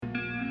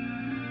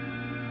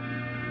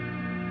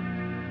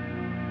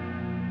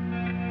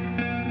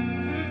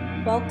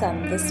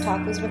Welcome. This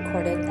talk was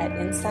recorded at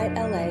Insight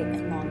LA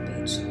in Long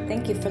Beach.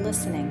 Thank you for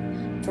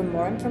listening. For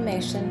more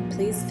information,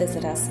 please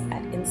visit us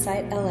at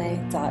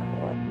insightla.org.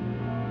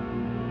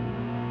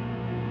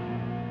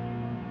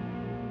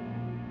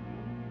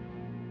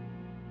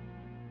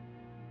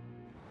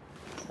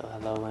 So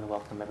hello and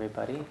welcome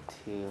everybody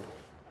to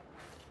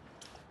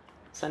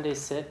Sunday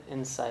Sit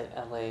Insight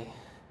LA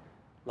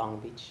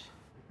Long Beach.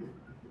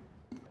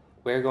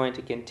 We're going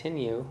to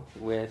continue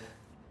with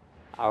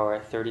our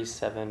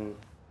 37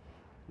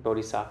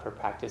 Bodhisattva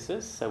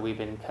practices. So we've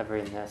been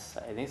covering this,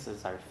 I think this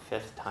is our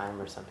 5th time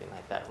or something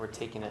like that. We're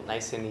taking it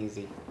nice and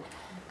easy,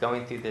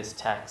 going through this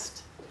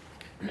text.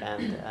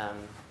 And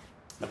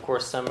of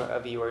course, some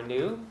of you are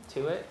new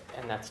to it,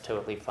 and that's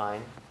totally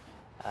fine.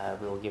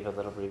 We will give a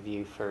little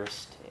review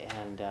first,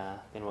 and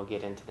then we'll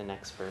get into the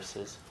next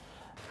verses.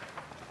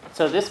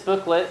 So this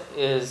booklet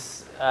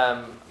is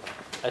a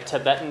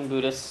Tibetan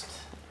Buddhist,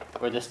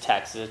 or this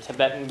text is a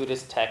Tibetan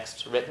Buddhist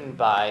text written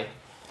by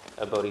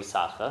a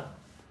Bodhisattva,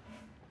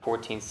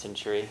 14th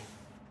century.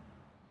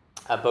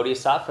 A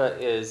Bodhisattva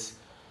is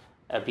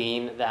a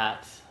being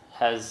that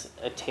has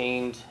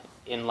attained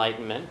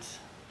enlightenment,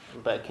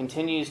 but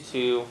continues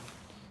to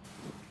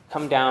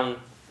come down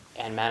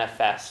and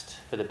manifest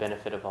for the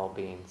benefit of all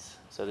beings.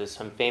 So there's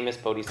some famous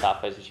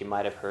bodhisattvas that you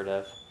might have heard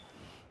of.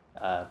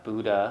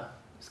 Buddha,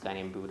 this guy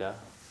named Buddha,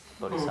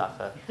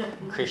 bodhisattva.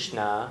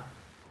 Krishna,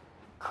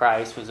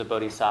 Christ was a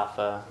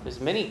bodhisattva. There's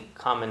many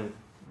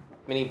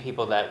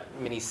people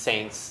many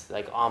saints,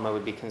 like Amma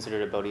would be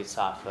considered a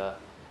bodhisattva.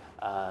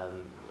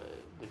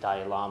 The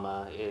Dalai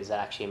Lama is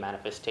actually a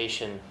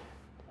manifestation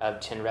of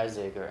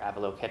Chenrezig or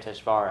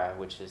Avalokiteshvara,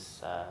 which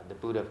is the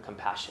Buddha of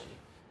compassion.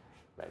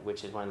 Right,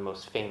 which is one of the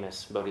most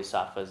famous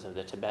bodhisattvas of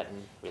the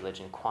Tibetan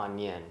religion, Kuan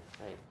Yin,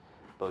 right?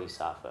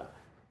 Bodhisattva.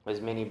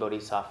 There's many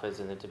bodhisattvas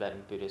in the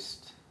Tibetan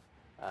Buddhist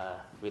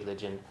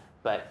religion,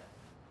 but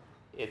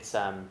it's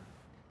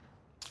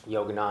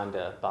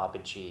Yogananda,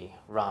 Babaji,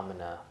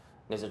 Ramana,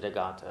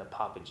 Nisargadatta,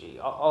 Papaji.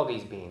 All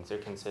these beings are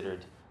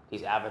considered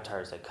these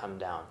avatars that come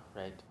down,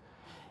 right?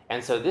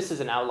 And so this is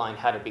an outline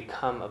how to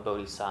become a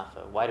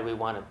bodhisattva. Why do we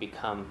want to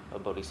become a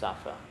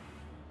bodhisattva?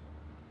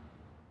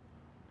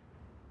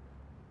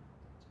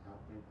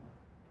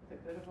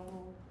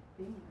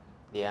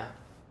 Yeah.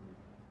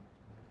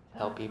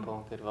 Help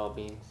people, good of all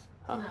beings.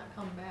 Huh? To not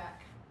come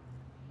back.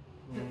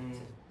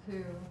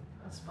 To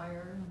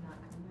aspire and not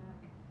come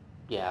back.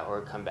 Yeah,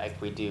 or come back.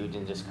 If we do,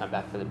 then just come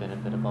back for the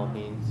benefit of all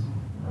beings.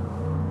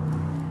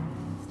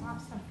 Stop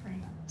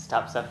suffering.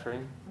 Stop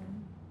suffering?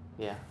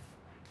 Yeah.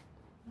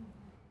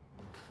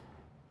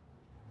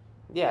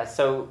 Yeah,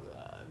 so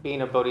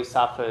being a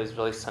bodhisattva is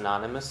really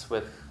synonymous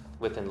with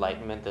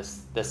enlightenment,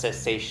 the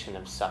cessation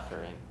of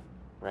suffering,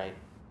 right?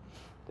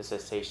 The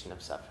cessation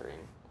of suffering.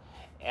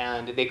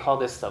 And they call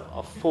this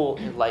a full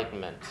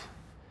enlightenment.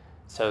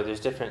 So there's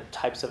different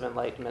types of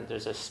enlightenment.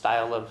 There's a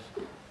style of,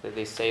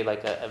 they say,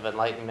 like of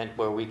enlightenment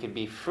where we could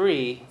be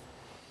free.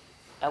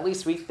 At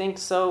least we think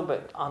so,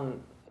 but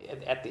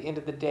at the end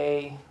of the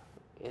day,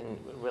 in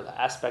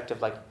aspect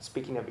of like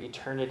speaking of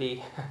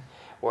eternity,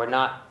 we're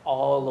not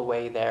all the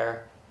way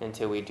there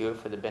until we do it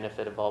for the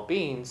benefit of all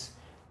beings,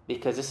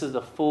 because this is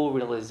the full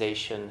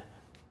realization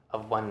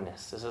of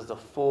oneness. This is the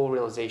full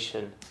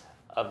realization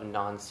of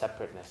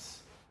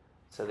non-separateness.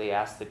 So they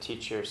asked the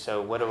teacher,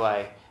 so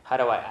how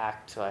do I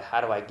act?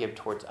 How do I give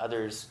towards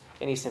others?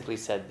 And he simply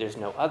said, there's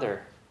no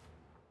other.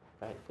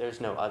 Right? There's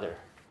no other.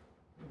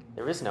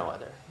 There is no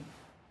other.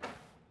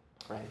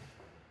 Right?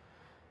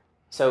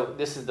 So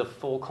this is the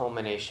full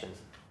culmination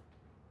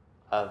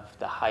of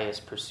the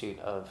highest pursuit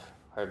of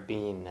our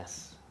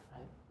beingness.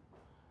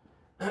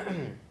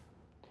 Right?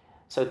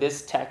 So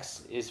this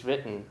text is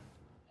written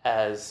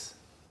as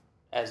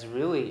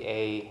really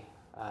a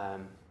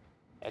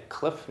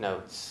cliff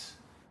notes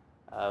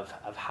of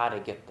how to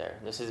get there.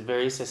 This is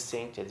very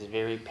succinct, it's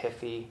very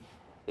pithy,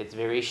 it's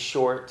very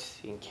short,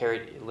 you can carry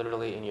it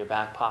literally in your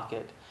back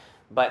pocket,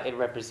 but it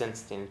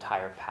represents the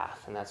entire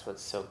path, and that's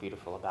what's so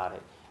beautiful about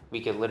it.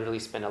 We could literally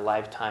spend a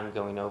lifetime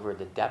going over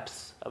the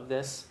depths of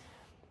this,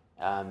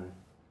 and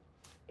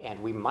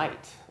we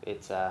might.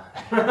 It's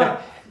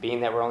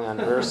being that we're only on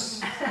verse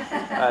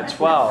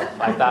 12,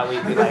 I thought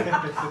we'd be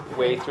like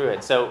way through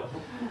it. So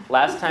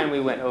last time we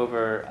went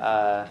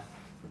over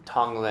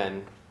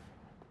Tonglen,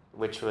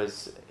 which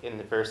was in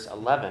the verse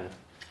 11,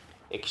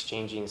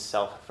 exchanging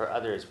self for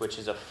others, which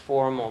is a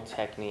formal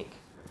technique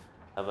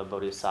of a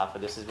bodhisattva.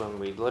 This is when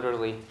we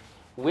literally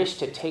wish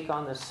to take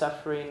on the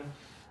suffering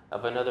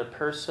of another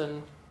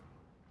person,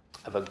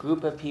 of a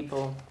group of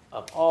people,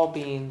 of all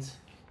beings.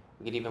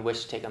 We could even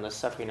wish to take on the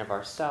suffering of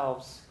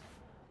ourselves.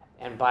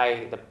 And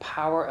by the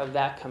power of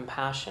that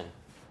compassion,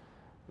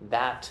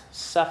 that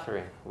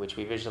suffering, which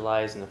we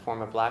visualize in the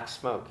form of black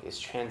smoke, is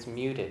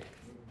transmuted.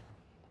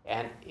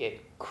 And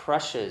it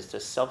crushes the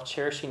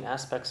self-cherishing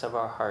aspects of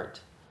our heart.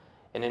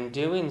 And in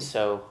doing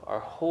so, our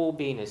whole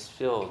being is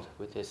filled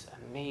with this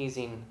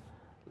amazing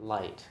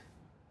light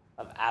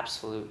of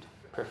absolute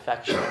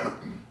perfection,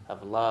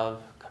 of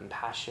love,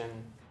 compassion,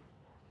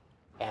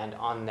 And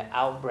on the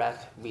out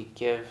breath, we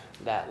give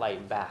that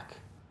light back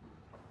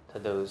to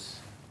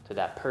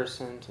that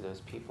person, to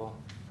those people,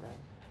 right?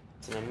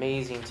 It's an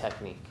amazing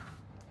technique,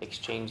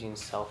 exchanging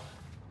self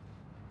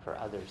for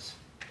others.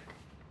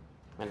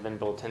 And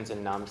Venerable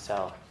Tenzin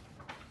Namsel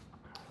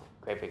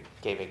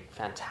gave a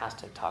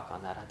fantastic talk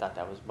on that. I thought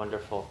that was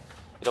wonderful.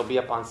 It'll be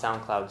up on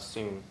SoundCloud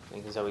soon. I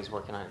think he's always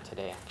working on it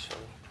today,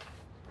 actually.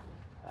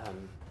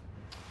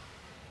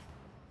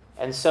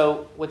 And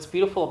so what's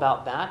beautiful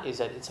about that is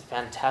that it's a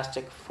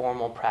fantastic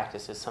formal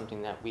practice. It's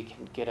something that we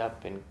can get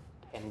up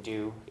and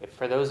do.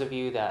 For those of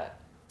you that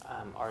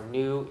are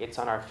new, it's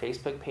on our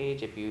Facebook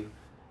page. If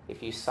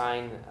you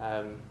sign,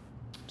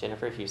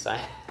 Jennifer, if you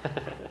sign,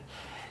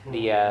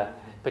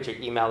 put your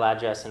email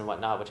address and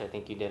whatnot, which I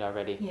think you did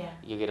already,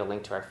 you get a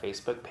link to our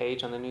Facebook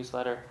page on the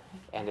newsletter,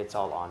 and it's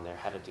all on there,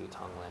 how to do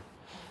Tonglen.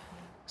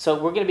 So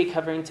we're going to be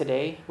covering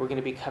today,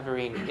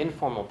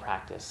 informal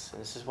practice. And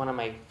this is one of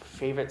my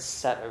favorite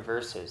set of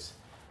verses.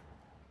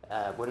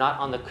 We're not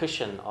on the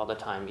cushion all the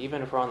time.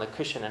 Even if we're on the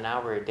cushion an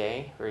hour a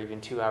day, or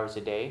even 2 hours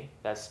a day,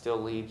 that still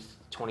leaves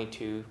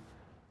 23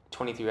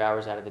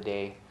 hours out of the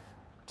day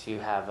to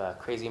have a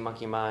crazy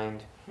monkey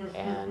mind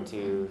and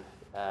to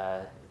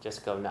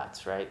just go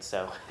nuts, right?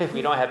 So if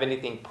we don't have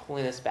anything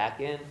pulling us back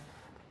in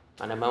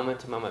on a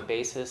moment-to-moment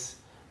basis,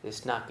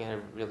 it's not going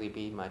to really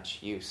be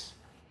much use.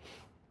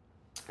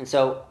 And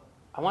so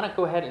I want to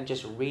go ahead and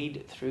just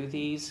read through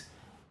these.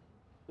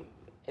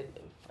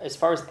 As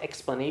far as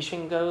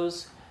explanation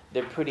goes,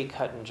 they're pretty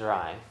cut and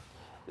dry.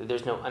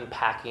 There's no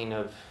unpacking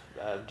of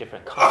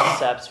different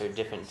concepts or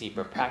different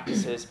deeper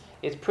practices.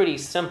 It's pretty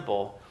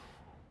simple,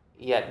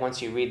 yet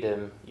once you read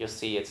them, you'll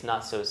see it's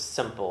not so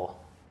simple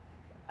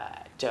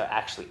to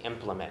actually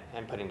implement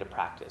and put into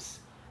practice.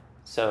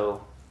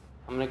 So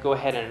I'm going to go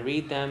ahead and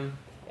read them,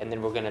 and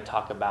then we're going to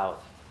talk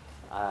about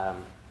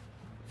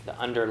the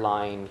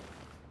underlying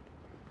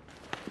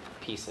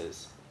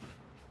pieces.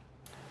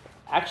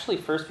 Actually,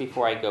 first,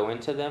 before I go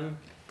into them,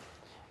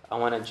 I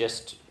want to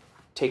just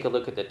take a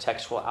look at the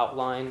textual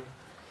outline,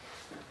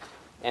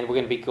 and we're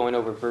going to be going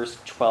over verse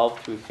 12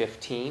 through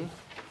 15.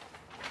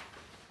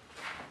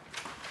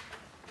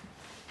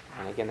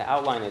 And again, the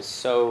outline is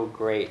so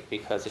great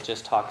because it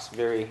just talks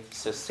very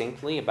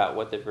succinctly about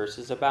what the verse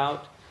is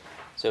about.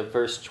 So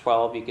verse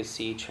 12, you can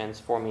see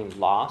transforming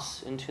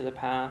loss into the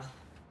path.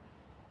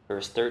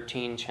 Verse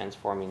 13,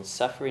 transforming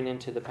suffering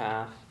into the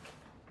path.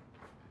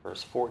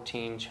 Verse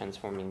 14,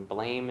 transforming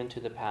blame into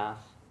the path.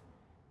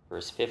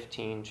 Verse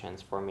 15,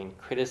 transforming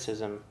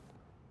criticism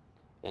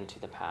into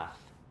the path.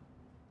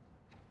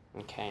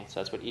 Okay, so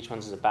that's what each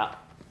one's is about.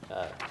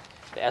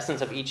 The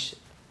essence of each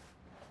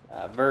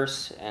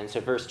verse. And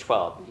so verse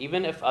 12,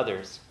 even if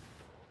others,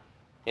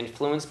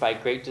 influenced by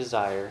great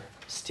desire,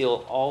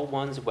 steal all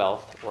one's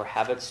wealth or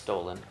have it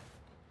stolen,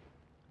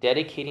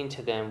 dedicating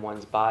to them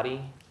one's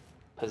body,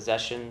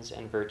 possessions,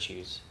 and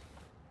virtues,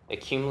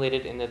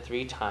 accumulated in the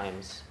 3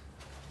 times,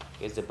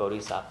 is the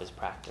Bodhisattva's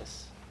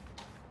practice.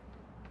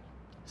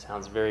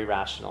 Sounds very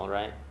rational,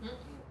 right?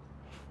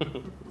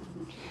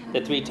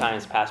 The 3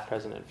 times, past,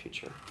 present, and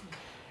future.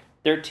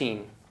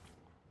 13.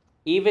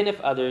 Even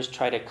if others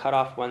try to cut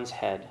off one's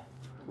head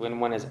when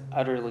one is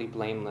utterly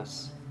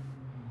blameless,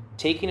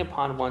 taking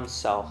upon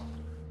oneself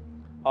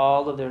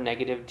all of their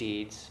negative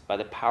deeds by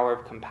the power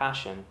of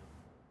compassion,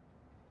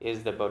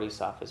 is the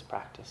Bodhisattva's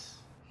practice.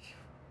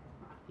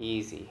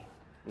 Easy.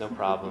 No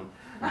problem.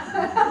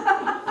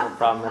 No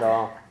problem at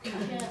all.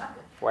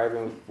 Why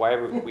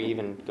are we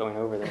even going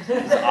over this?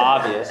 It's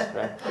obvious,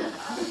 right?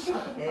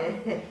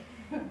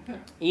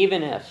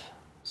 Even if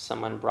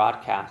someone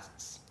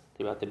broadcasts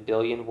throughout the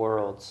billion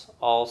worlds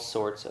all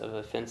sorts of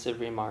offensive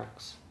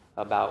remarks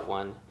about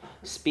one,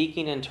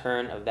 speaking in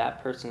turn of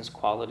that person's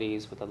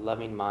qualities with a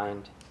loving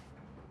mind,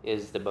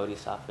 is the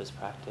Bodhisattva's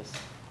practice.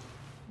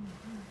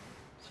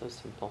 So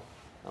simple.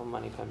 No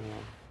money coming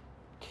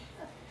in.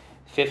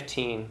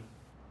 15.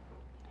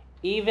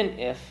 Even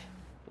if,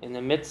 in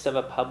the midst of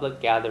a public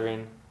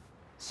gathering,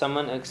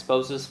 someone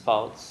exposes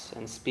faults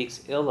and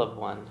speaks ill of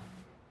one,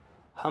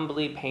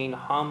 humbly paying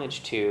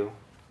homage to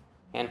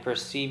and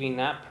perceiving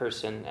that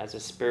person as a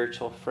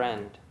spiritual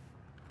friend,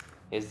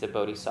 is the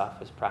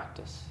Bodhisattva's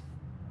practice.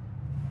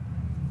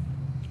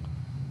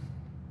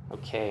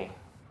 Okay.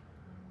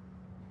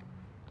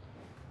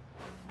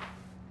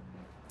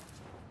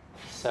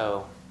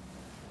 So,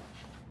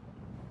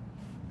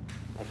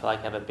 I feel like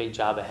I have a big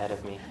job ahead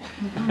of me.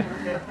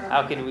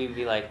 How can we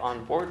be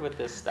on board with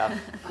this stuff,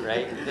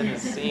 right?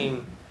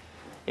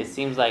 It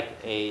seems like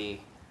a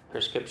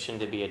prescription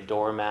to be a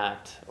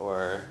doormat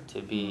or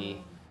to be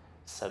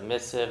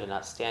submissive and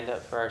not stand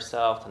up for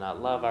ourselves, to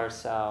not love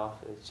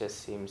ourselves. It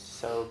just seems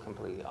so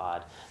completely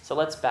odd. So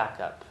let's back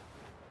up.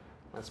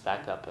 Let's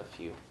back up a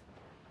few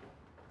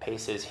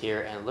paces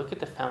here and look at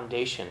the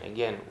foundation.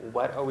 Again,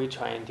 what are we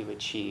trying to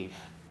achieve?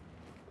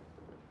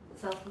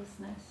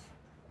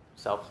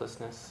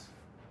 Selflessness.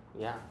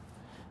 Yeah.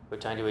 We're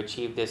trying to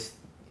achieve this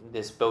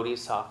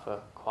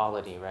bodhisattva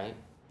quality, right?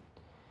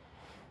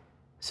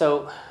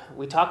 So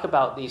we talk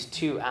about these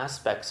 2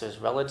 aspects. There's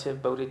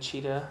relative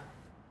bodhicitta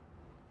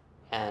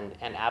and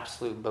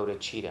absolute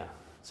bodhicitta.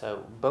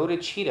 So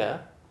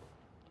bodhicitta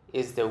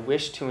is the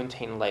wish to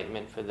attain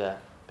enlightenment for the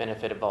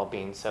benefit of all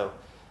beings.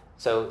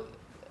 So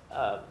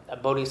a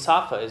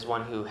bodhisattva is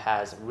one who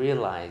has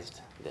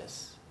realized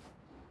this.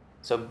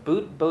 So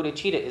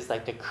bodhicitta is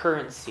like the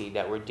currency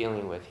that we're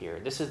dealing with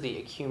here. This is the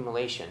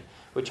accumulation.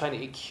 We're trying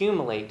to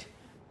accumulate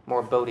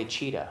more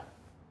bodhicitta.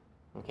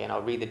 Okay, and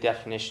I'll read the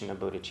definition of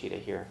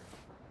bodhicitta here.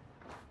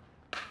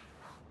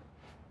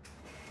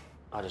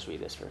 I'll just read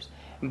this first.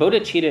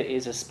 Bodhicitta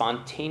is a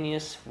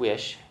spontaneous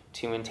wish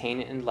to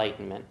attain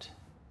enlightenment,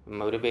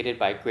 motivated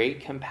by great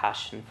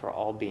compassion for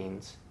all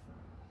beings,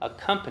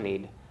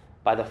 accompanied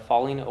by the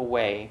falling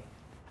away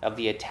of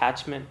the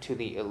attachment to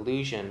the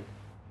illusion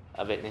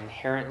of an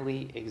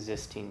inherently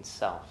existing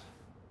self.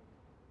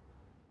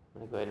 I'm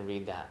going to go ahead and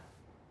read that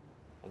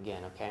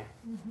again, okay?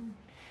 Mm-hmm.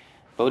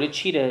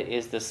 Bodhicitta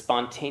is the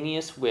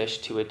spontaneous wish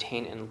to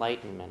attain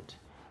enlightenment,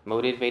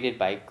 motivated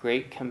by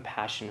great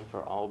compassion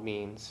for all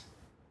beings,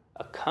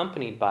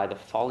 accompanied by the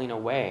falling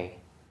away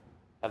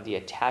of the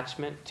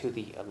attachment to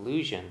the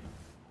illusion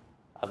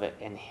of an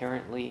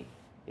inherently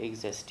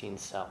existing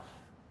self.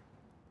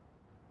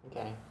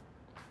 Okay?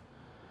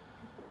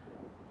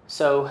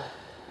 So,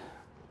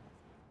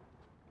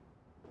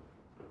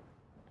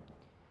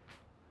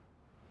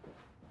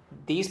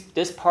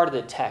 this part of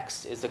the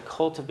text is the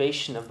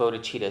cultivation of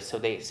bodhicitta. So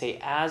they say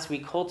as we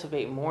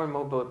cultivate more and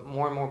more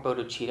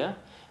bodhicitta,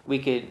 we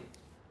could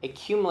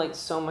accumulate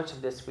so much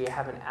of this, we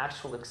have an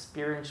actual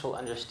experiential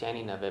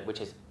understanding of it,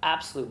 which is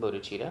absolute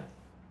bodhicitta,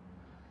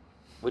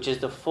 which is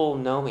the full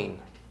knowing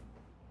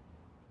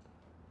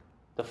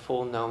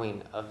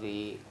of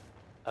the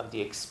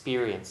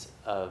experience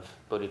of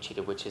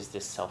bodhicitta, which is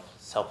this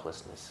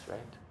selflessness, right?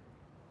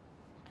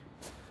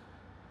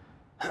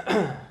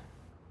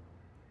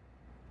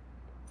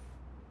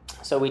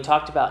 So we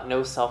talked about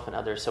no self and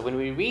other. So when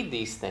we read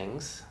these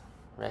things,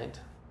 right,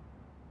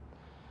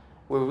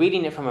 we're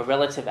reading it from a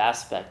relative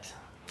aspect.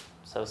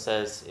 So it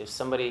says if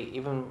somebody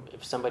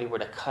were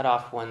to cut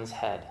off one's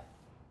head,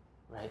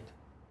 right,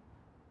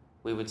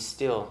 we would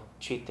still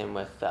treat them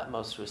with the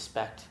utmost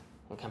respect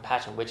and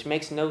compassion, which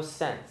makes no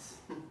sense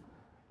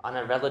on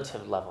a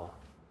relative level,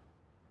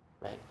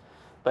 right?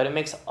 But it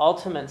makes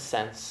ultimate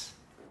sense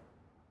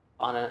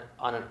on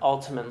an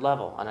ultimate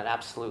level, on an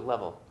absolute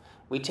level.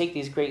 We take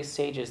these great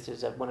sages.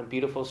 There's one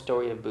beautiful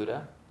story of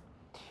Buddha,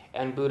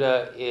 and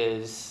Buddha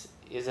is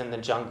in the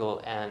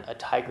jungle, and a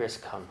tigress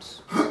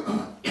comes,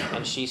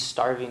 and she's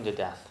starving to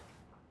death,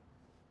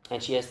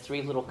 and she has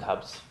 3 little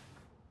cubs,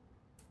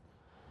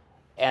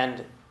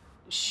 and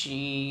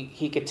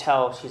he could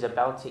tell she's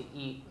about to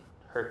eat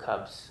her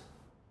cubs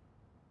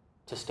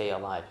to stay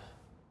alive.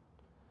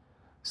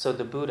 So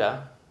the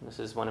Buddha, this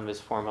is one of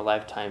his former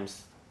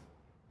lifetimes,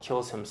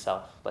 kills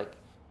himself. Like,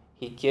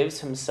 he gives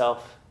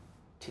himself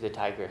to the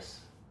tigress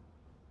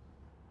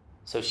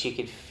so she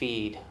could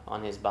feed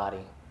on his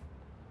body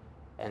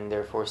and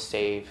therefore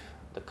save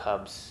the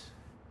cubs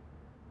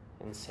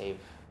and save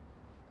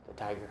the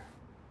tiger.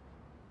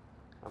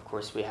 Of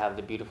course, we have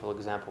the beautiful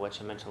example, which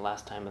I mentioned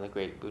last time, of the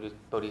great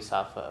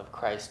Bodhisattva of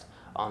Christ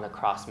on the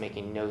cross,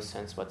 making no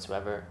sense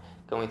whatsoever,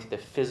 going through the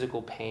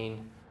physical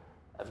pain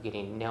of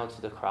getting nailed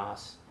to the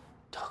cross,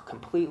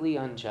 completely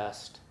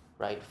unjust,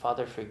 right?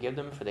 Father, forgive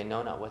them, for they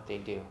know not what they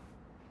do,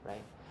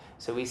 right?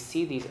 So we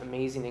see these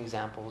amazing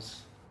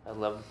examples. I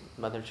love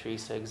Mother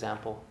Teresa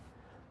example,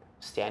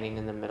 standing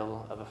in the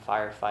middle of a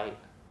firefight,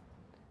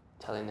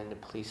 telling them to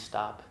please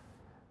stop.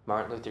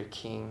 Martin Luther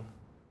King,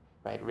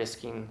 right,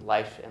 risking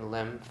life and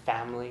limb,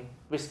 family,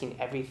 risking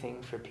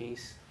everything for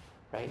peace,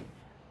 right?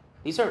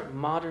 These are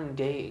modern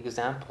day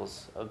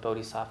examples of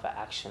Bodhisattva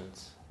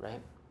actions,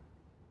 right?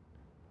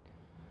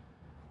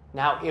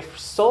 Now,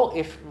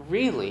 if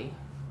really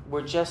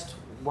we're just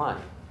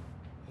one,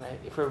 right?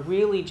 If we're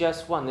really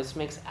just one, this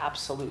makes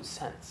absolute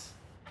sense,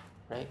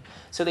 right?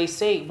 So they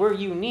say we're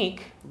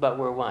unique, but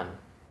we're one,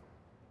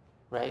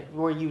 right?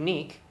 We're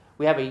unique.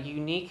 We're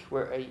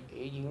a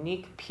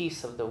unique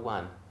piece of the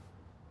one,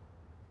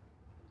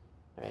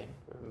 right?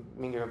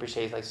 Mingyur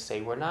Rinpoche likes to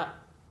say we're not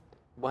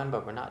one,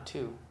 but we're not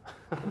two.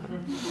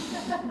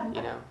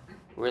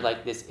 We're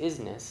like this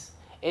isness.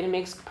 And it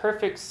makes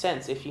perfect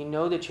sense if you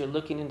know that you're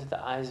looking into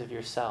the eyes of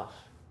yourself.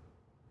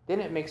 Then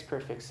it makes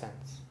perfect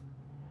sense.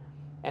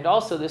 And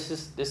also, this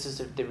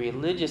is the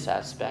religious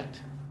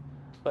aspect,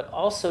 but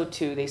also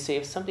too, they say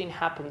if something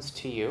happens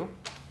to you,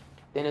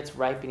 then it's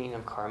ripening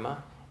of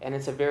karma, and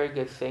it's a very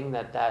good thing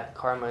that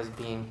karma is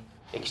being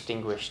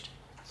extinguished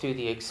through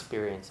the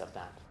experience of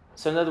that.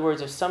 So in other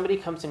words, if somebody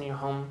comes in your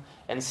home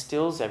and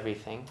steals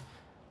everything,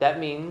 that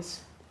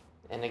means,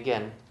 and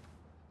again,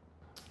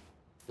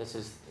 this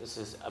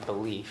is a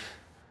belief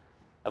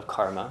of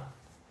karma,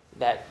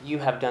 that you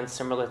have done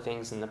similar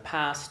things in the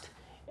past,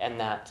 and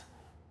that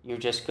you're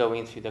just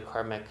going through the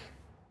karmic,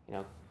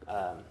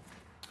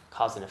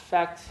 cause and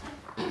effect,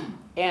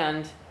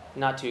 and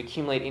not to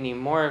accumulate any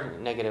more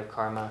negative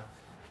karma,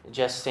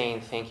 just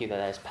saying thank you that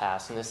has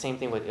passed. And the same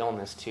thing with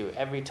illness too.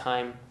 Every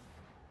time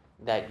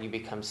that you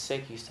become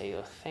sick, you say,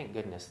 oh, thank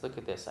goodness, look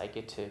at this, I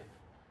get to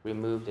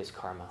remove this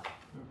karma.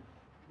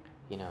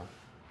 You know,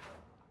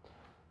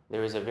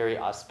 there was a very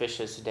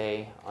auspicious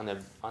day on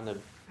the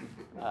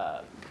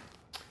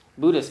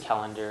Buddhist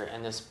calendar,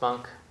 and this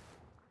monk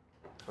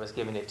was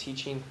giving a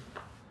teaching,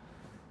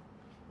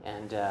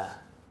 and it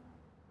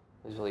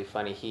was really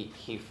funny.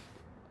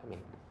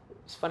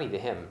 It's funny to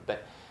him,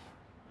 but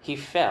he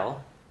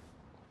fell,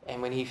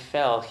 and when he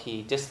fell,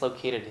 he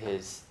dislocated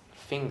his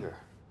finger.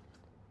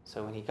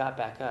 So when he got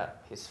back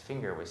up, his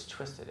finger was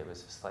twisted. It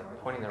was just like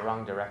pointing the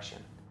wrong direction.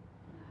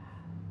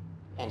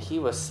 And he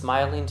was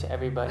smiling to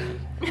everybody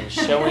and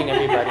showing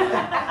everybody.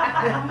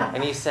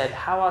 And he said,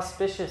 "How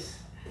auspicious.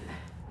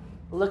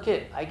 Look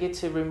I get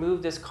to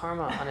remove this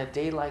karma on a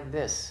day like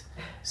this."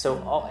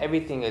 So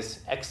everything is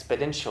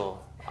exponential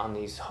on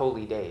these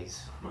holy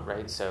days,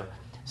 right? So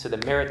the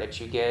merit that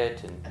you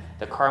get and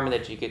the karma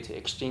that you get to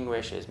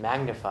extinguish is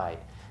magnified.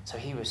 So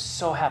he was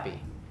so happy.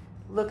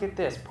 Look at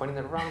this, pointing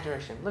in the wrong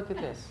direction. Look at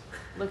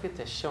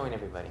this, showing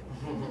everybody.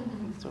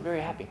 So very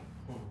happy.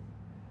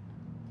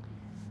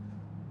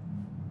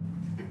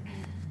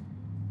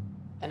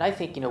 And I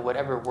think,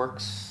 whatever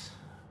works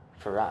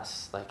for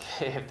us, like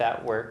if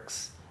that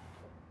works,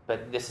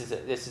 but this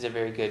is a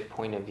very good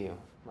point of view.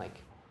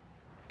 Like,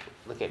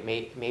 look at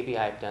maybe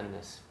I've done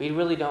this. We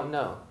really don't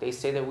know. They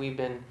say that we've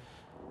been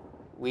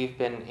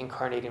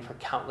incarnating for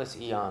countless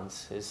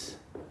eons is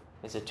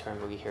a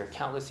term we hear.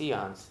 Countless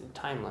eons,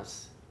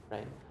 timeless,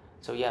 right?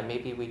 So yeah,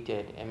 maybe we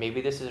did, and maybe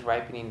this is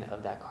ripening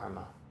of that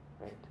karma,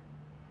 right?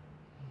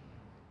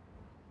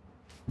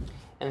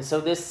 And so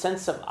this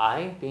sense of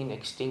I being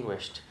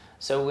extinguished.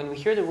 So when we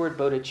hear the word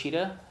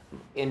bodhicitta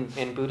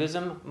in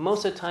Buddhism,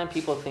 most of the time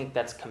people think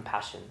that's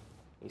compassion.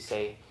 You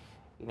say,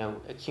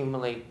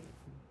 accumulate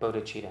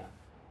bodhicitta,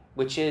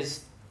 which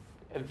is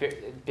a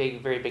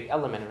very big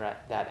element, right?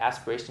 That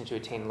aspiration to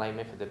attain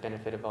enlightenment for the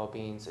benefit of all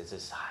beings is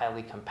this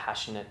highly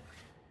compassionate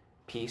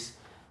piece.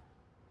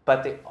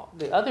 But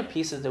the other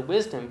piece is the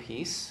wisdom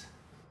piece,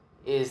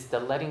 is the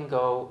letting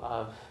go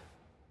of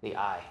the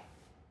I,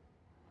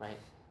 right?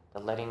 The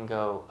letting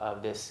go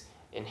of this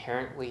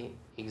inherently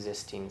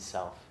existing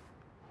self,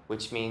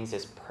 which means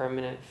this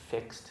permanent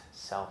fixed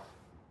self.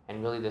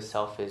 And really the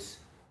self is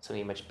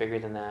something much bigger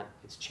than that.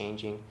 It's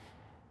changing.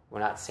 We're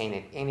not saying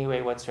in any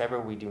way whatsoever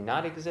we do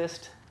not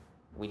exist.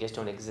 We just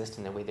don't exist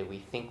in the way that we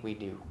think we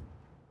do,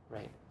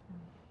 right?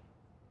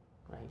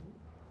 Right?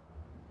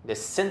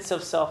 This sense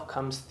of self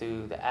comes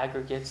through the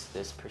aggregates,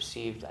 this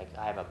perceived, like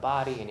I have a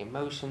body and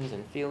emotions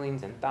and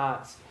feelings and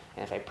thoughts,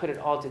 and if I put it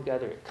all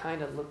together, it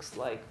kind of looks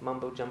like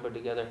mumbo jumbo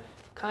together.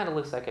 Kind of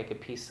looks like I could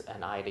piece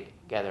an I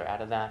together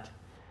out of that.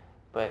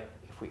 But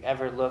if we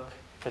ever look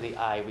for the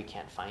I, we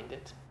can't find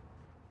it.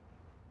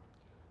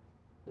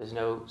 There's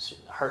no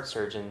heart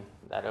surgeon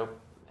that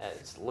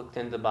has looked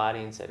into the body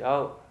and said,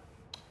 "Oh,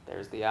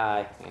 there's the I.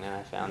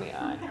 I found the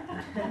I.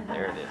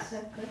 There it is."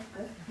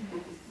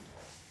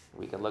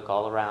 We can look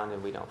all around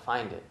and we don't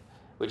find it,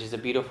 which is a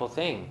beautiful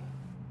thing,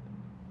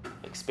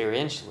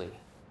 experientially.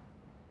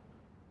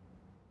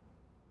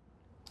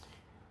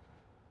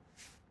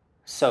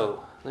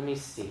 So, let me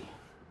see.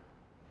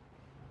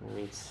 Let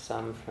me read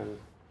some from...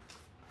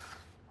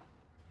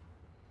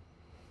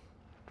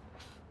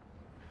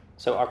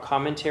 So our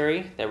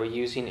commentary that we're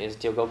using is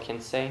Dilgo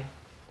Khyentse,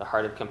 The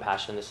Heart of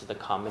Compassion. This is the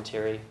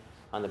commentary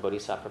on the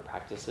Bodhisattva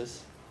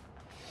practices.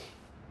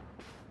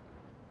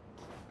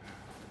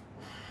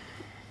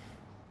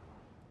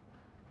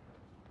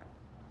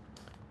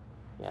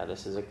 Yeah,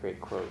 this is a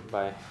great quote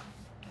by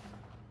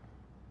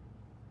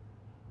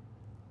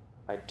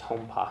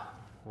Tompa.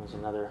 It was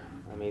another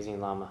amazing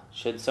Lama.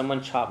 "Should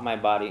someone chop my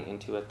body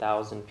into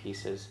 1,000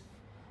 pieces,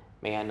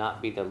 may I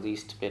not be the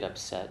least bit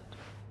upset,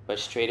 but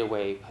straight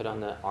away put on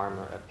the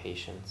armor of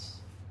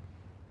patience."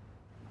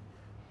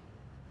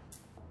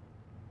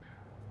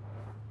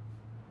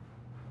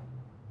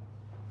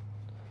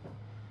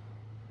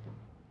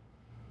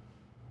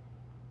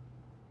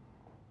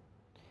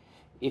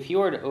 If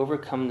you are to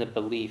overcome the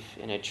belief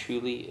in a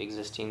truly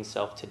existing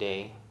self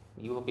today,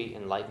 you will be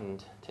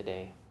enlightened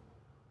today.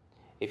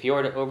 If you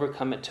are to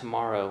overcome it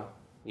tomorrow,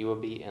 you will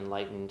be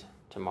enlightened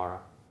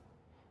tomorrow.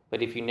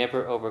 But if you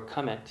never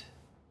overcome it,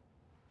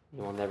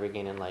 you will never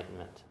gain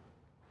enlightenment.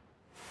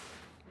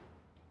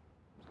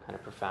 Kind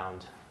of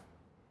profound.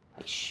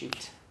 Like,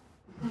 shoot.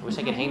 I wish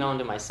I could hang on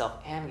to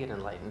myself and get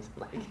enlightened.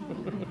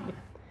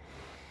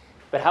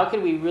 But how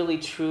can we really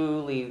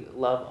truly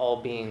love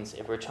all beings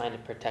if we're trying to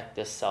protect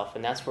this self?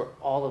 And that's where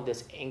all of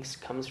this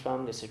angst comes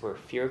from. This is where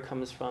fear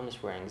comes from. This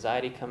is where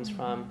anxiety comes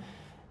from.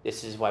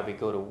 This is why we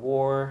go to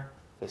war.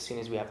 As soon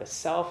as we have the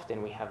self,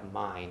 then we have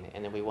mine.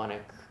 And then we want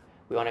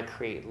to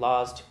create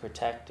laws to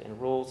protect and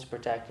rules to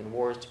protect and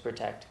wars to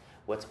protect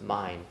what's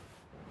mine.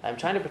 I'm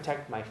trying to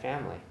protect my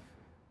family.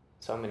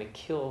 So I'm going to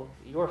kill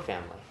your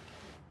family.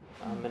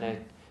 I'm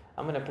going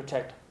to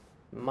protect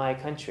my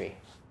country.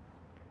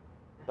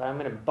 But I'm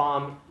going to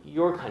bomb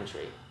your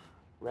country,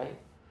 right?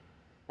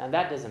 Now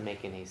that doesn't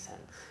make any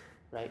sense,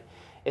 right?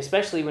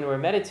 Especially when we're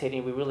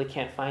meditating, we really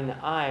can't find the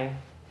I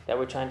that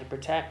we're trying to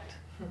protect.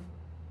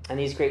 And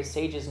these great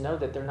sages know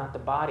that they're not the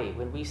body.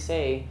 When we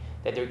say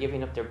that they're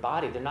giving up their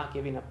body, they're not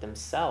giving up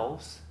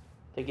themselves.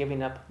 They're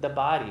giving up the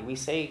body. We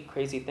say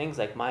crazy things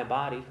like, my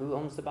body. Who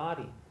owns the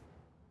body?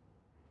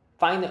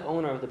 Find the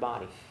owner of the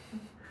body.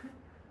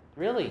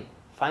 Really,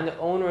 find the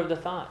owner of the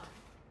thought.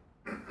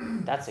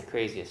 That's the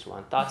craziest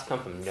one. Thoughts come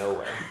from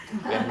nowhere.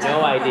 We have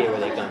no idea where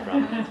they come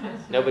from.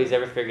 Nobody's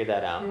ever figured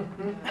that out,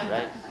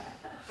 right?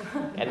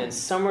 And then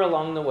somewhere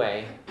along the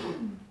way,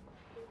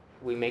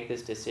 we make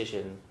this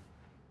decision,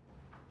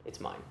 it's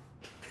mine.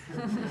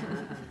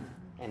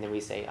 And then we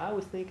say, I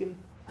was thinking,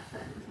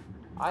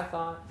 I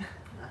thought.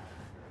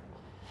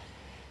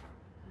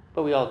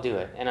 But we all do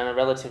it. And on a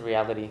relative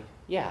reality,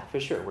 yeah, for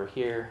sure, we're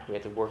here, we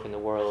have to work in the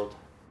world,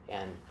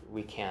 and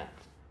we can't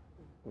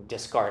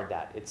discard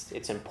that.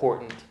 It's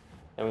important.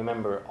 And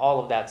remember,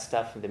 all of that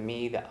stuff, the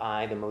me, the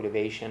I, the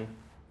motivation.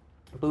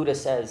 Buddha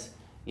says,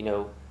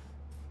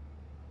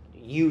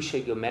 you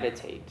should go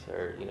meditate,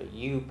 or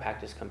you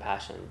practice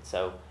compassion.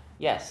 So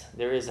yes,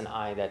 there is an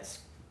I that's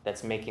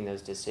making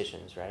those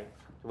decisions, right?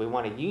 We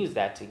want to use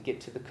that to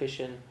get to the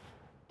cushion,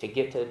 to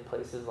get to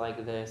places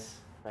like this,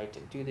 right? To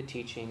do the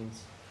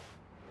teachings,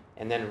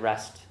 and then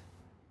rest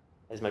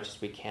as much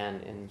as we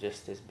can in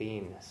just this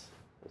beingness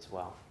as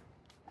well.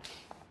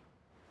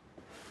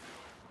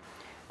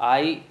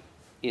 I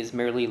is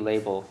merely a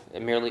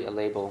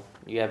label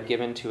you have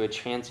given to a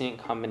transient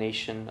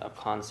combination of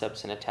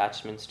concepts and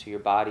attachments to your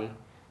body,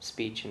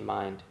 speech, and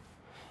mind.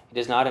 It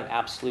is not an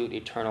absolute,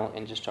 eternal,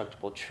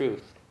 indestructible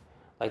truth,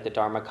 like the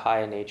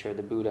Dharmakaya nature of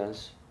the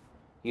Buddhas.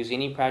 Use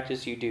any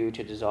practice you do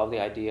to dissolve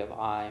the idea of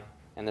I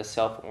and the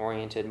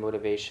self-oriented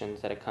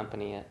motivations that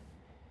accompany it.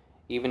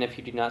 Even if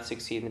you do not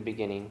succeed in the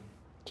beginning,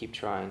 keep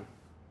trying.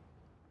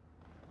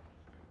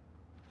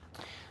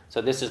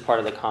 So this is part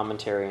of the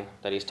commentary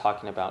that he's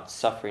talking about,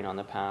 suffering on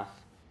the path.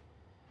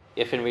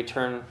 If in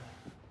return,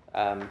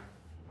 this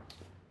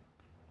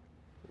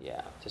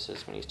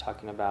is when he's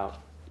talking about,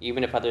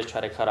 even if others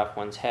try to cut off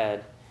one's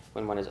head,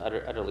 when one is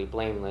utterly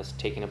blameless,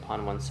 taking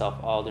upon oneself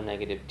all their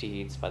negative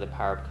deeds by the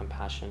power of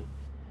compassion,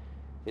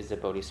 is the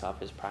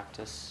Bodhisattva's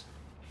practice.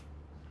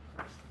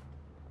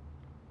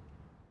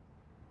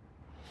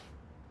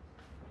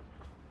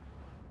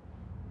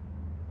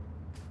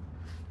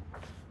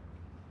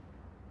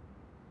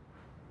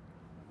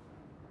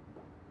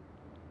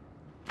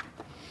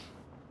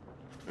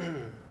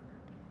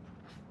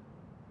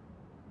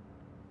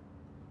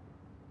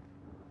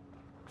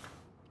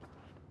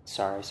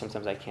 Sorry,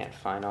 sometimes I can't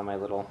find all my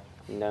little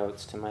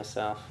notes to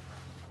myself.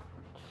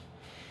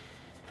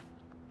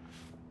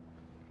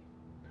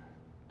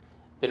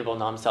 Venerable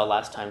Namsal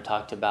last time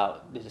talked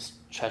about this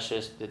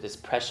precious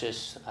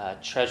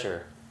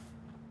treasure.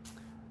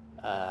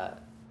 There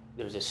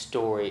was a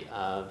story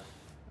of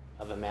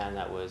a man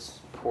that was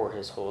poor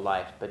his whole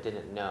life, but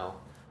didn't know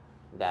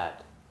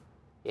that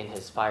in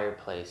his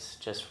fireplace,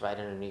 just right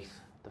underneath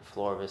the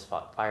floor of his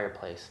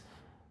fireplace,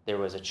 there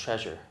was a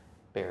treasure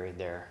buried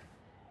there.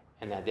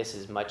 And that this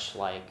is much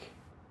like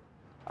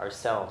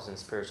ourselves in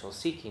spiritual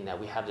seeking, that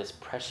we have this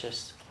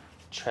precious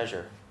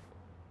treasure,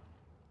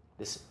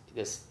 this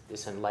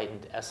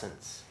enlightened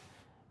essence,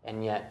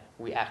 and yet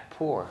we act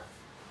poor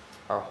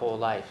our whole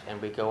life,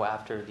 and we go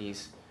after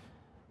these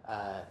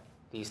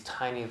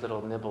tiny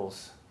little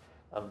nibbles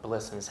of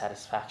bliss and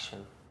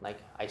satisfaction, like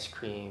ice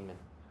cream and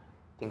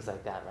things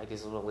like that, right?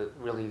 These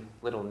really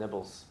little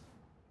nibbles,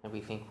 and we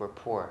think we're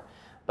poor.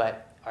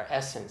 But our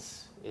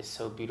essence is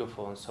so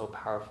beautiful and so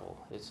powerful.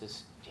 It's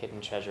this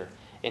hidden treasure.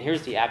 And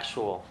here's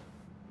it's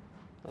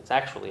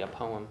actually a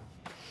poem.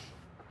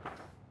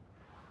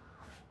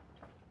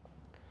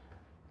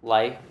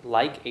 Like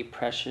a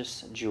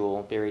precious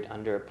jewel buried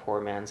under a poor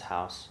man's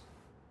house,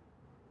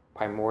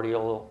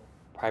 primordially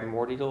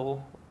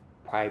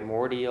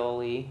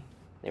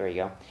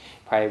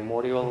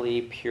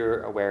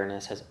pure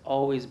awareness has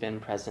always been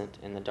present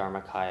in the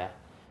Dharmakaya.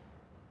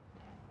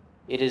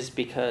 It is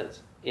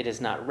because it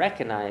is not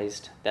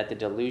recognized that the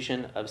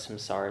delusion of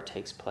samsara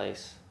takes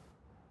place.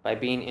 By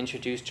being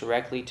introduced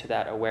directly to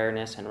that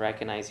awareness and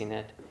recognizing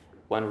it,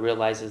 one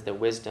realizes the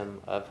wisdom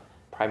of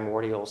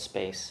primordial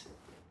space,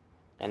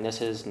 and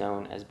this is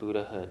known as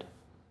Buddhahood.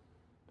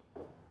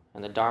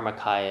 And the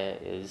Dharmakaya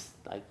is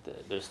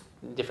there's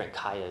different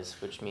kayas,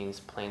 which means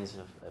planes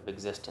of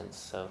existence.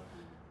 So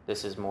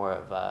this is more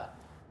of a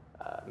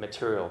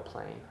material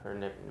plane, or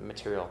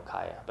material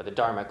kaya. But the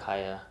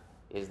Dharmakaya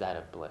is that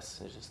of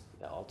bliss. It's just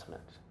the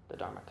ultimate, the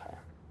Dharmakaya.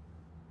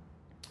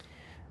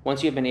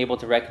 Once you have been able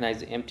to recognize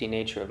the empty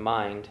nature of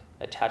mind,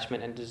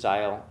 attachment and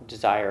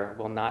desire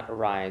will not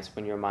arise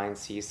when your mind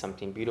sees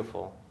something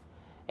beautiful,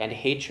 and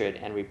hatred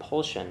and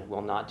repulsion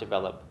will not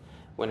develop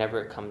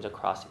whenever it comes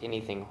across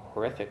anything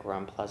horrific or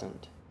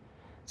unpleasant.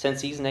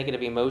 Since these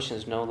negative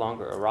emotions no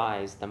longer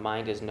arise, the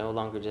mind is no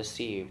longer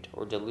deceived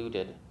or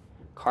deluded,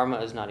 karma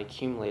is not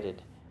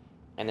accumulated,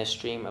 and the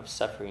stream of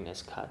suffering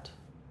is cut.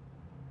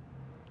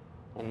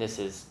 And this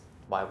is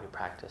why we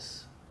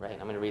practice, right? I'm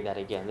going to read that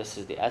again. This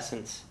is the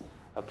essence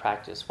of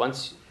practice.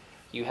 Once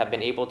you have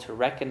been able to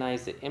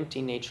recognize the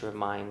empty nature of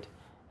mind,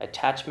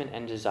 attachment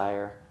and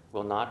desire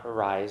will not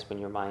arise when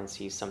your mind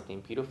sees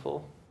something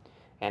beautiful,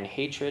 and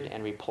hatred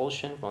and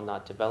repulsion will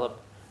not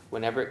develop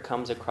whenever it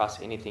comes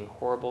across anything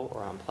horrible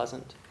or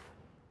unpleasant.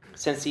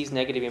 Since these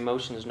negative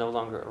emotions no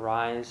longer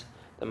arise,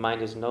 the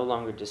mind is no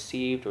longer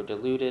deceived or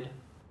deluded,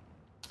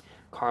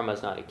 karma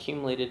is not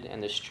accumulated,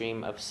 and the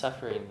stream of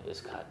suffering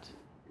is cut.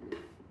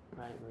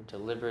 Right? We're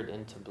delivered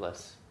into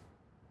bliss.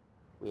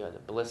 We are the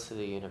bliss of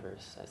the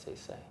universe, as they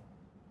say.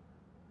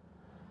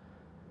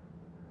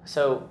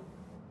 So,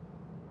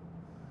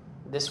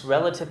 this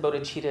relative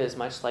bodhicitta is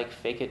much like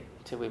fake it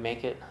till we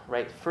make it,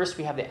 right? First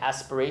we have the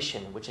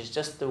aspiration, which is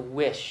just the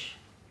wish,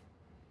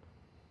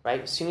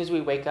 right? As soon as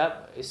we wake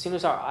up, as soon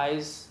as our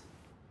eyes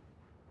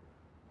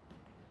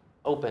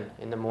open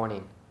in the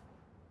morning,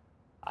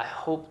 I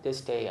hope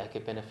this day I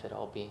could benefit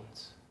all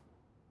beings.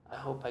 I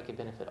hope I could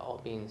benefit all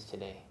beings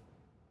today.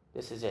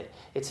 This is it.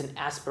 It's an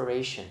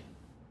aspiration.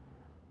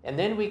 And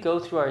then we go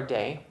through our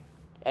day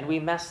and we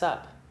mess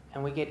up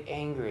and we get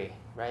angry,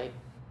 right?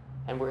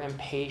 And we're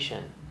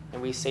impatient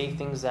and we say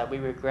things that we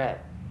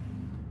regret,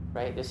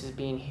 right? This is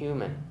being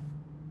human.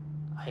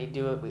 I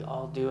do it, we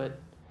all do it.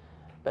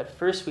 But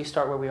first we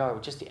start where we are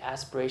with just the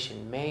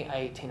aspiration. May I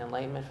attain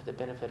enlightenment for the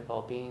benefit of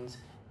all beings.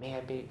 May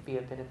I be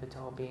a benefit to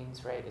all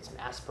beings, right? It's an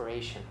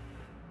aspiration,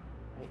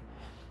 right?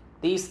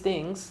 These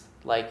things,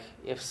 like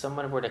if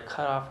someone were to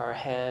cut off our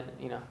head,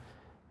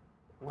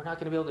 we're not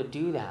going to be able to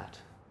do that,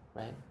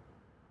 right?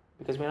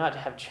 Because we don't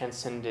have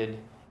transcended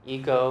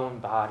ego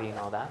and body and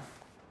all that.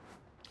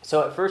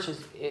 So at first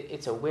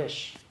it's a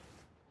wish.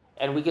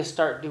 And we can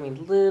start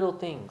doing little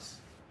things,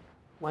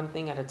 one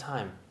thing at a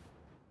time.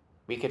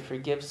 We could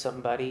forgive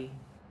somebody.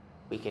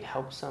 We could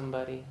help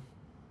somebody.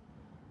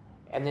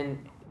 And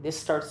then this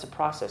starts the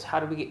process. How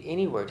do we get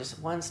anywhere? Just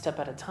one step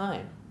at a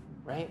time,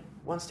 right?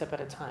 One step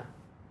at a time.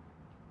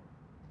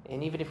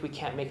 And even if we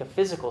can't make a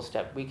physical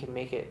step, we can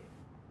make it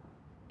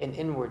an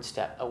inward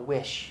step, a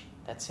wish.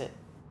 That's it,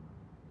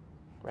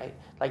 right?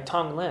 Like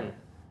Tonglen.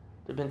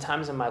 There have been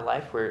times in my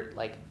life where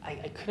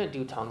I couldn't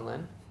do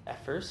Tonglen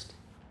at first.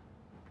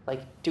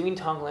 Like doing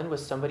Tonglen with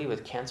somebody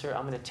with cancer,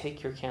 I'm going to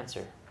take your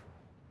cancer.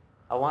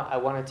 I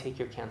want to take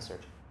your cancer.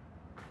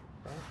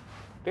 Right?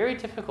 Very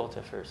difficult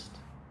at first.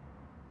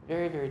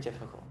 Very, very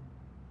difficult.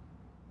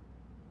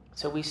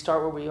 So we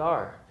start where we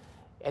are.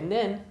 And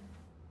then,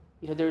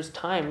 there's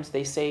times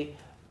they say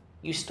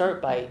you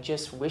start by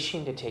just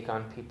wishing to take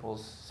on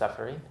people's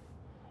suffering.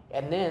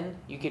 And then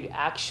you could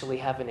actually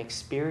have an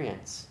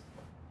experience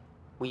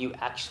where you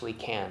actually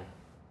can.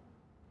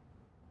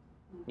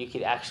 You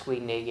could actually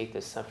negate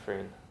the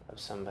suffering of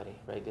somebody,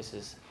 right? This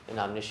is an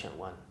omniscient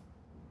one,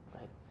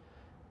 right?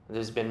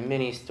 There's been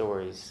many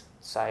stories.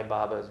 Sai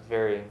Baba is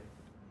very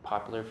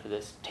popular for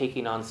this,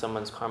 taking on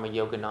someone's karma.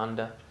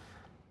 Yogananda.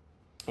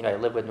 I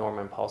lived with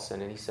Norman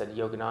Paulson, and he said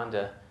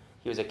Yogananda,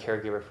 he was a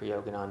caregiver for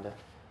Yogananda.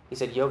 He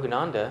said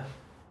Yogananda,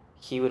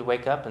 he would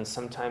wake up and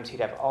sometimes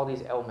he'd have all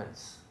these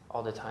ailments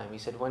all the time. He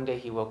said one day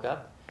he woke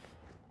up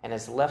and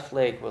his left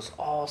leg was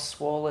all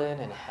swollen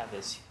and had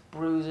this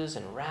bruises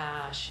and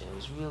rash, and it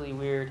was really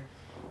weird.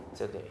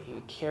 So he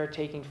was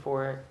caretaking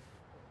for it.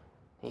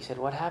 And he said,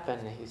 what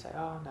happened? And he said,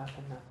 oh,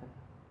 nothing.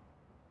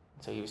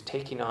 So he was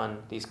taking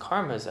on these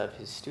karmas of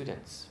his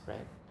students,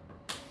 right?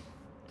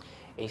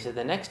 And he said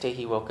the next day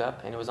he woke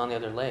up and it was on the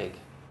other leg.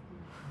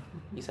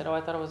 He said, oh,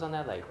 I thought it was on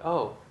that leg.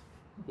 Oh,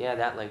 yeah,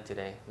 that leg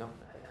today. No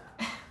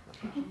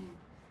problem.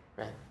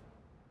 Right?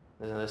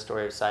 There's another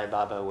story of Sai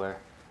Baba where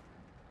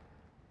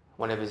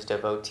one of his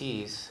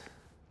devotees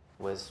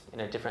was in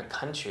a different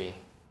country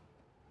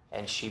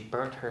and she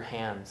burnt her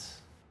hands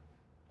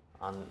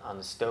on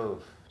the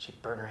stove. She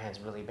burned her hands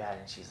really bad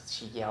and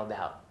she yelled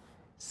out,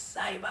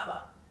 Sai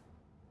Baba.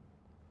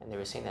 And they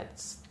were saying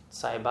that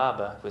Sai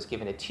Baba was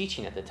given a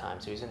teaching at the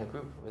time, so he was in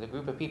with a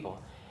group of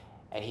people,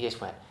 and he just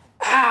went,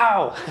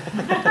 ow!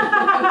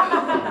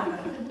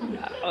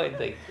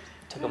 It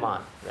took him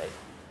on, right?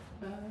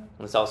 And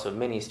there's also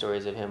many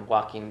stories of him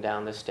walking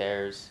down the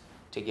stairs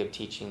to give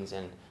teachings,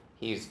 and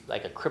he's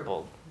like a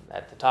crippled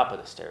at the top of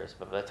the stairs,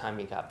 but by the time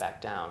he got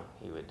back down,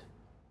 he would,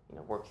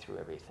 work through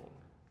everything,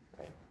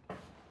 right?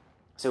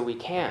 So we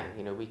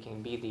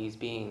can be these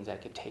beings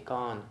that could take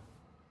on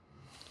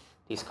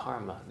these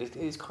karma.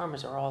 These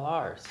karmas are all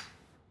ours,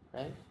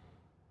 right?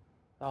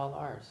 They're all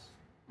ours.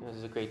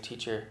 There's a great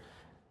teacher,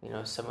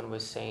 someone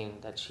was saying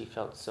that she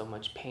felt so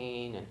much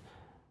pain and,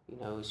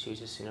 she was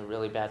just in a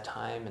really bad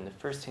time. And the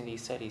first thing he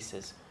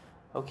says,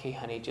 okay,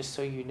 honey, just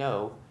so you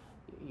know,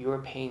 your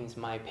pain's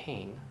my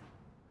pain.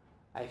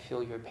 I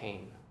feel your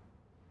pain,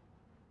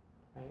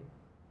 right?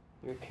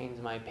 Your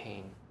pain's my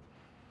pain.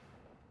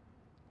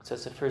 So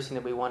it's the first thing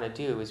that we want to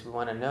do is we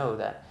want to know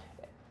that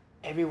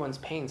everyone's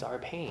pain's our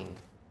pain.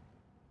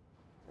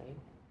 Right?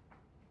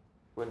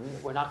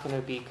 We're not going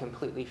to be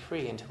completely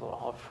free until we're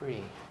all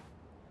free.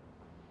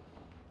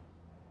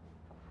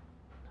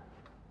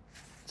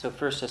 So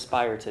first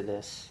aspire to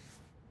this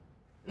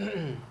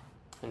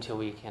until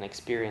we can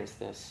experience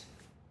this.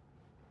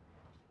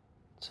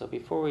 So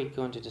before we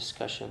go into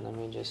discussion, let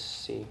me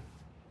just see.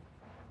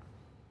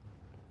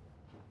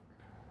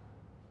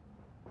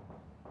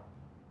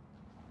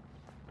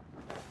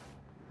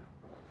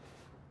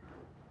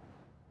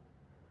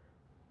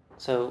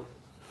 So,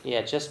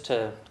 yeah, just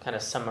to kind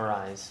of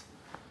summarize,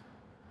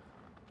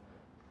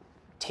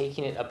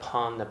 taking it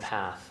upon the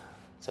path.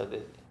 So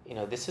that,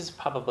 this is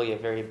probably a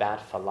very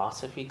bad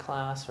philosophy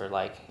class, or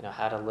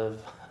how to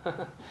live.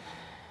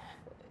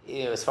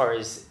 As far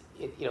as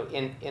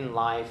in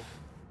life,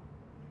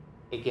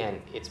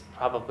 again, it's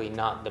probably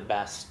not the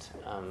best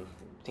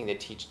thing to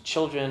teach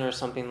children or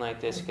something like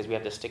this, because we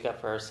have to stick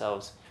up for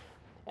ourselves.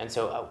 And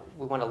so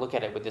we want to look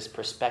at it with this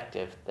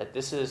perspective that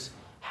this is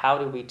how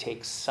do we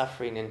take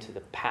suffering into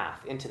the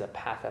path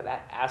of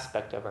that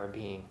aspect of our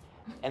being.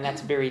 And that's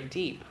very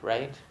deep,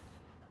 right?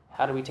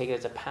 How do we take it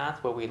as a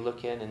path where we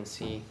look in and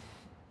see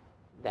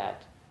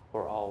that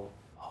we're all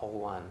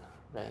one,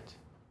 right?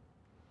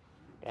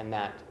 And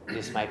that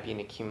this might be an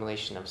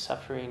accumulation of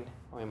suffering,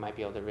 or we might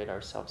be able to rid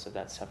ourselves of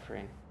that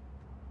suffering.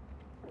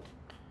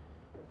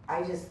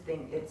 I just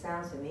think it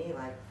sounds to me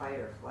like fight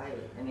or flight.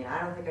 I mean,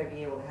 I don't think I'd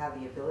be able to have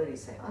the ability to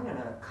say, I'm going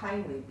to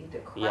kindly beat the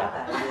crap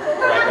out of you.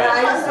 Right.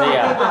 I just don't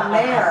think I'm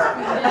there.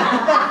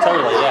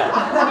 Totally,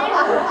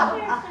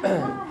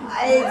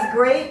 It's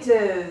great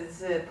to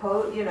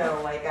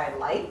like I'd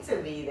like to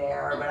be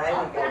there, but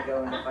I think I'd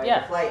go into fight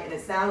or flight. And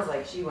it sounds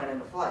like she went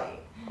into flight.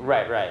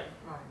 Right.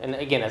 And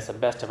again, it's the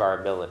best of our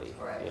ability,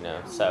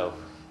 Right. So,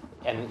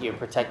 and you're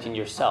protecting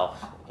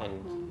yourself,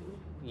 and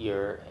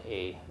you're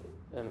a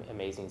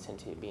amazing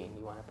sentient being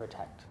you want to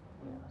protect.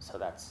 So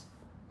that's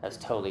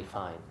totally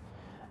fine.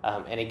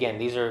 And again,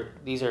 these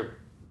are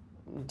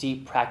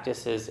deep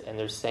practices, and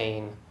they're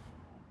saying,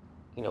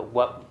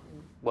 what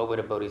would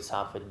a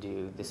bodhisattva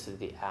do? This is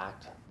the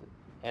act,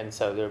 and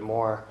so they're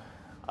more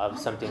of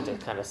something to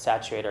kind of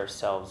saturate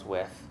ourselves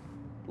with,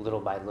 little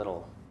by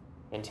little,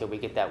 until we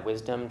get that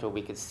wisdom, till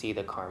we could see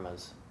the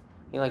karmas.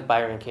 Like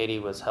Byron Katie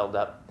was held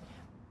up.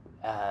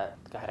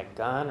 Had a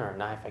gun or a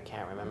knife, I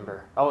can't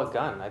remember. Oh, a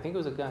gun. I think it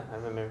was a gun. I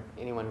remember.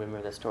 Anyone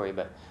remember that story?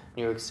 But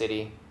New York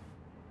City,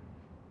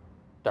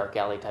 dark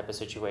alley type of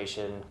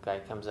situation. Guy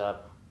comes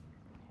up,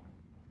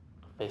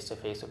 face to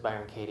face with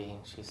Byron Katie,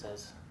 and she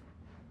says,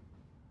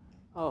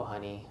 "Oh,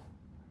 honey,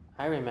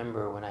 I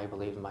remember when I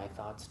believed my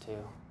thoughts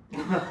too."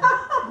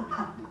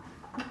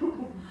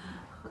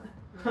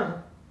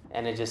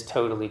 And it just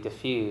totally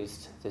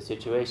diffused the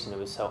situation. It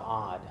was so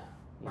odd.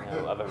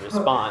 Of a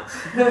response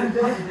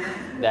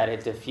that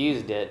it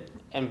diffused it.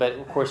 But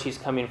of course she's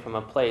coming from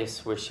a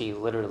place where she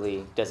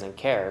literally doesn't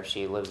care if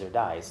she lives or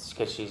dies,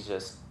 because she's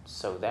just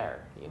so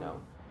there,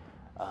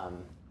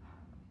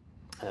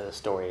 the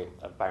story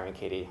of Byron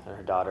Katie and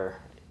her daughter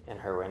and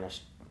her were in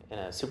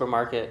a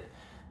supermarket,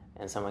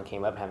 and someone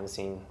came up, haven't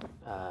seen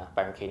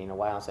Byron Katie in a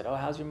while, and said, "Oh,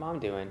 how's your mom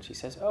doing?" She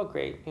says, "Oh,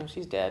 great.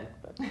 She's dead."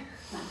 But...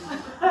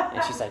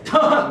 And she's like,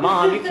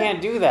 "Mom, you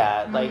can't do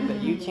that. Like,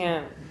 you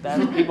can't.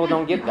 That people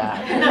don't get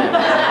that."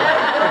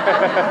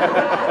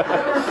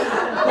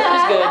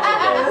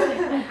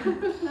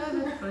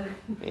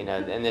 She's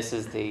good. And this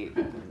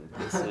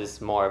is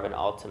more of an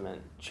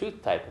ultimate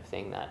truth type of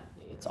thing, that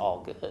it's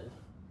all good.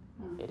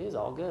 It is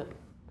all good.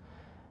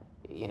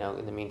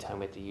 In the meantime,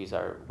 we have to use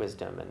our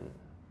wisdom and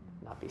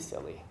not be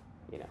silly.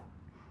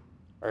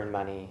 Earn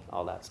money,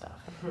 all that stuff.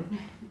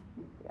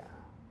 Yeah.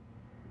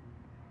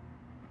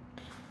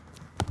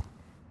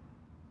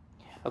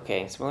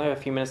 Okay, so we only have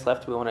a few minutes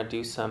left. We want to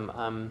do some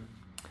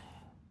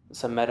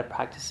metta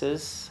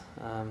practices,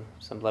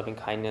 some loving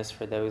kindness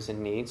for those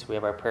in need. So we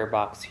have our prayer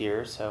box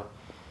here. So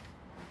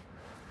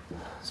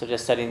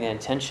just setting the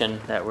intention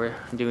that we're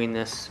doing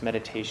this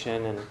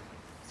meditation and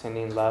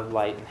sending love,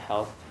 light, and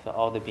health to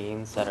all the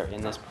beings that are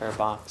in this prayer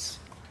box.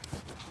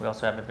 We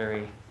also have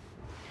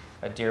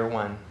a dear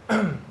one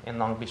in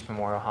Long Beach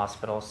Memorial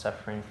Hospital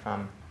suffering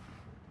from,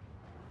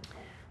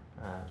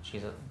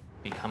 she's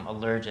become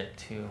allergic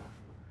to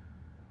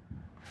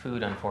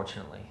food,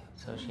 unfortunately.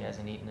 So she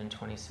hasn't eaten in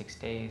 26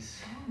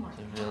 days.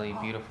 She's a really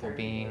beautiful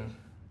being.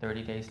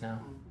 30 days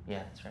now? Yeah,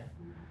 that's right.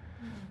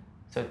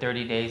 So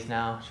 30 days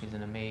now. She's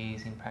an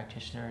amazing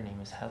practitioner. Her name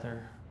is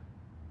Heather.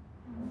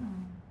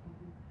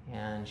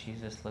 And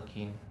she's just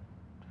looking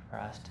for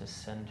us to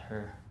send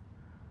her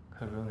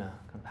karuna,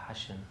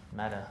 compassion,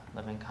 metta,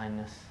 loving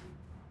kindness.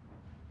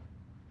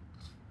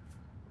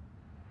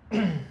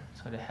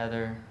 So to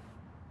Heather,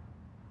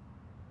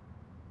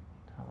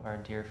 all of our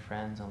dear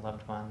friends and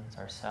loved ones,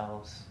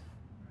 ourselves,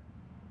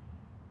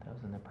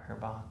 those in the prayer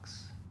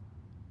box.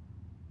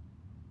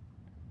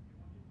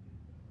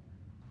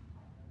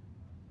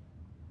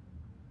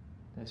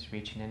 Just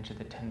reaching into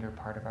the tender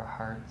part of our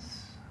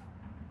hearts.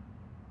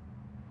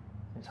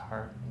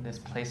 This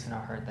place in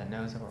our heart that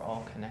knows that we're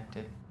all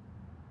connected.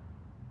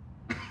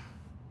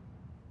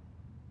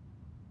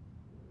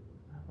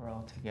 We're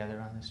all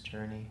together on this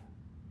journey.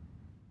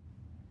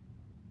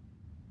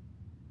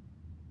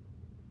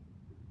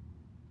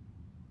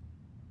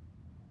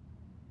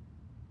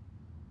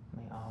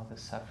 May all the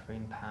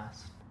suffering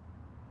pass.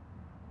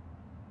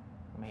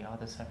 May all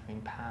the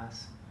suffering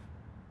pass.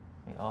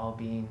 May all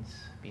beings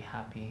be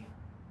happy,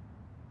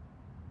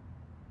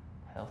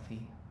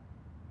 healthy.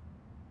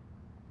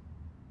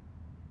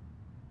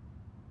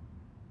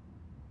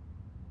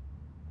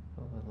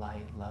 Filled with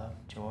light, love,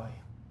 joy,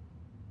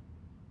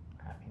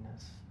 happiness.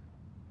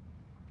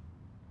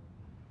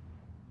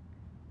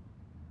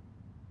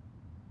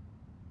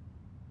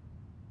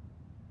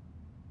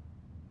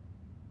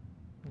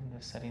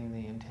 setting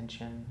the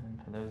intention,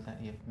 and for those that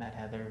you've met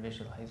Heather,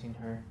 visualizing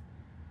her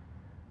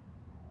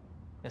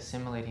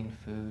assimilating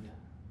food.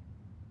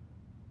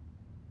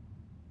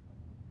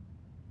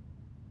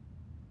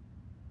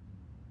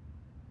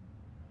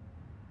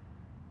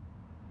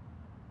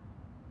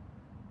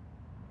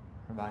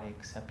 Her body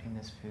accepting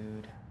this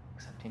food,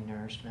 accepting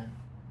nourishment.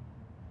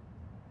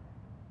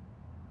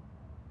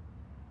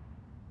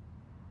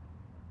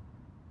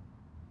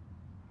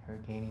 Her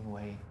gaining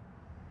weight,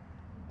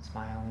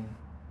 smiling.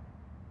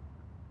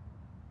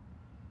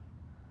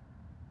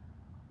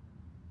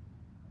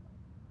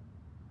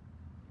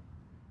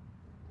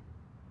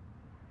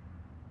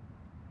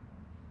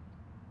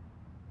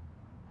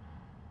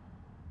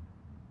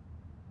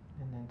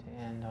 And then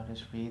to end, I'll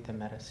just read the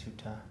Metta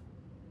Sutta.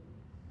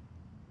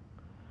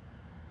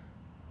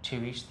 To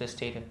reach the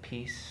state of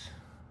peace,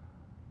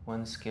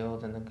 one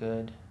skilled in the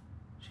good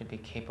should be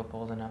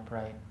capable and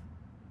upright,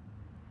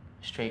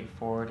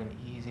 straightforward and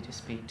easy to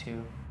speak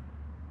to,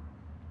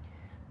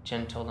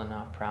 gentle and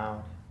not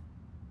proud,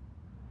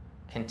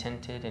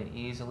 contented and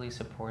easily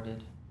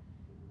supported,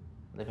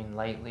 living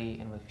lightly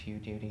and with few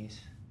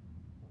duties,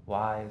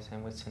 wise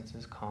and with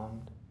senses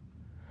calmed,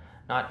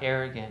 not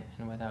arrogant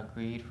and without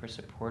greed for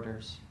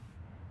supporters,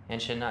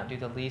 and should not do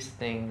the least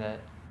thing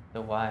that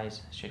the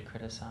wise should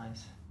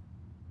criticize.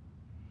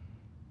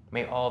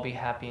 May all be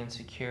happy and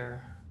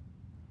secure.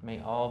 May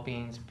all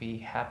beings be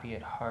happy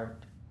at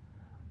heart.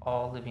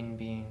 All living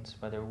beings,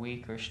 whether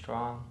weak or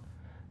strong,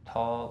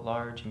 tall,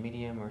 large,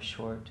 medium or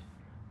short,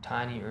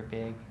 tiny or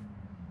big,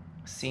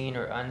 seen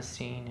or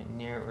unseen,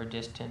 near or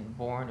distant,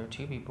 born or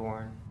to be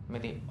born, may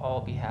they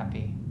all be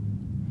happy.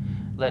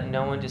 Let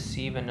no one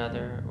deceive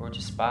another or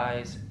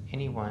despise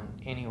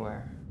anyone,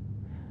 anywhere.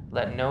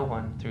 Let no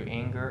one, through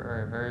anger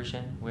or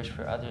aversion, wish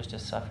for others to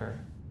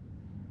suffer.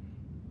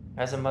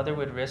 As a mother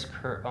would risk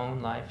her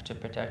own life to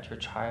protect her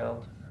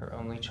child, her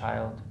only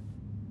child,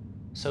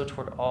 so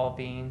toward all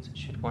beings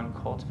should one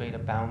cultivate a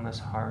boundless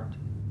heart.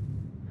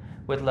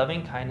 With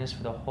loving kindness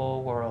for the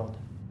whole world,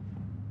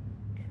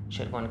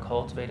 should one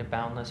cultivate a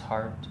boundless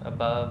heart,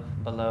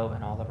 above, below,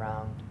 and all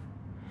around,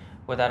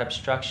 without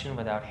obstruction,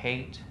 without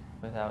hate,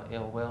 without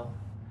ill will,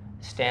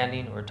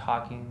 standing or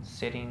talking,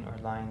 sitting or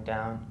lying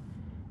down.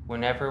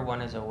 Whenever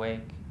one is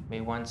awake, may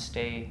one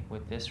stay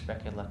with this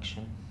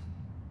recollection.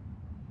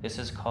 This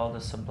is called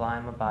a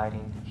sublime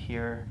abiding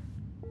here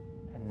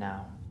and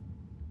now.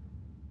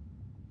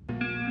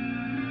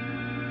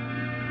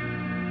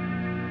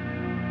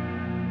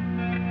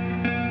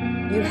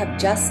 You have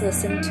just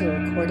listened to a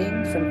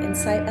recording from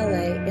Insight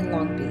LA in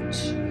Long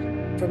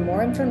Beach. For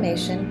more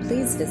information,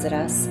 please visit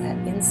us at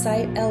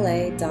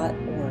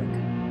insightla.org.